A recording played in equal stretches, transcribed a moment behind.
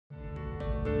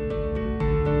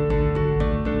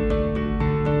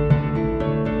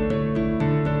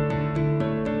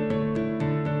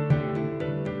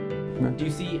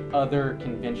other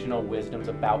conventional wisdoms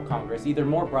about Congress, either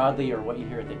more broadly or what you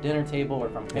hear at the dinner table or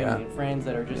from family and friends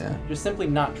that are just simply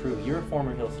not true? You're a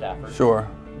former Hill staffer. Sure.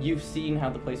 You've seen how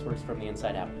the place works from the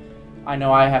inside out. I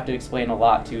know I have to explain a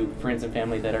lot to friends and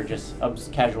family that are just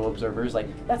casual observers. Like,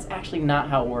 that's actually not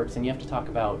how it works, and you have to talk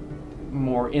about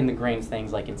more in the grains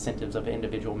things like incentives of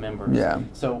individual members. Yeah.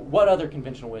 So what other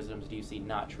conventional wisdoms do you see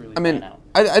not truly pan out?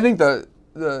 I think the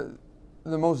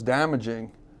most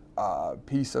damaging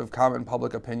piece of common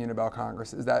public opinion about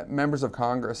Congress is that members of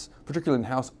Congress, particularly in the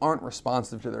House, aren't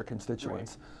responsive to their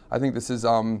constituents. Right. I think this is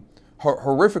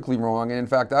horrifically wrong, and in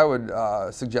fact I would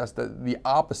suggest that the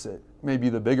opposite may be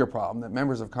the bigger problem, that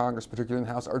members of Congress, particularly in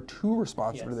the House, are too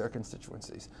responsive to their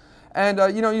constituencies. And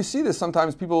you see this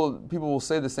sometimes. People will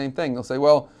say the same thing. They'll say,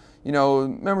 well,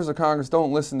 members of Congress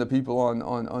don't listen to people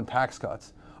on tax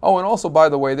cuts. Oh, and also, by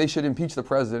the way, they should impeach the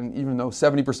president even though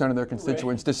 70% of their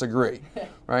constituents disagree,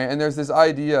 right? And there's this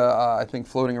idea, I think,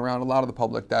 floating around a lot of the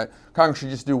public that Congress should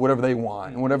just do whatever they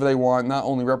want, and whatever they want not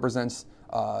only represents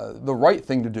the right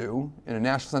thing to do in a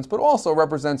national sense, but also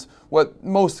represents what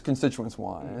most constituents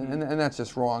want, and that's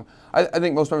just wrong. I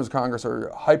think most members of Congress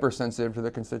are hypersensitive to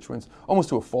their constituents, almost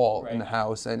to a fault in the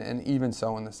House, and even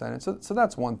so in the Senate. So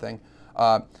that's one thing.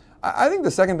 I think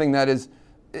the second thing that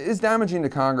is damaging to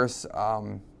Congress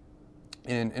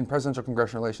in presidential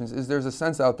congressional relations is there's a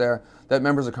sense out there that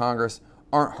members of Congress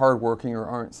aren't hardworking or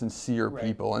aren't sincere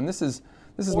people, and this is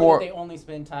more. That they only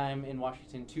spend time in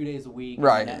Washington 2 days a week.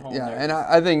 Right. And at home And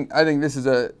I think this is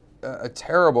a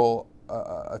terrible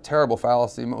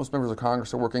fallacy. Most members of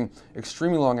Congress are working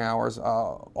extremely long hours,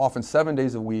 often 7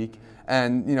 days a week.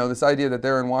 And this idea that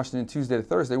they're in Washington Tuesday to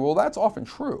Thursday, well, that's often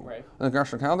true on the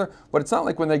congressional calendar. But it's not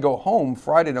like when they go home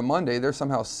Friday to Monday, they're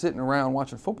somehow sitting around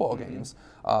watching football games.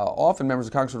 Often members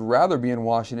of Congress would rather be in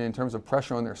Washington in terms of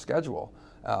pressure on their schedule.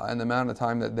 And the amount of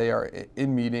time that they are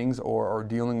in meetings or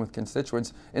dealing with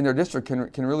constituents in their district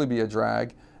can really be a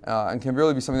drag and can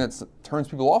really be something that turns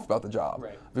people off about the job.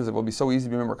 Because it will be so easy to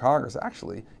be a member of Congress.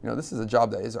 Actually, this is a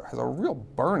job that has a real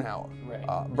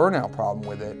burnout problem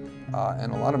with it.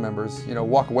 And a lot of members,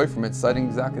 walk away from it citing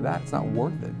exactly that. It's not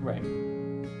worth it. Right.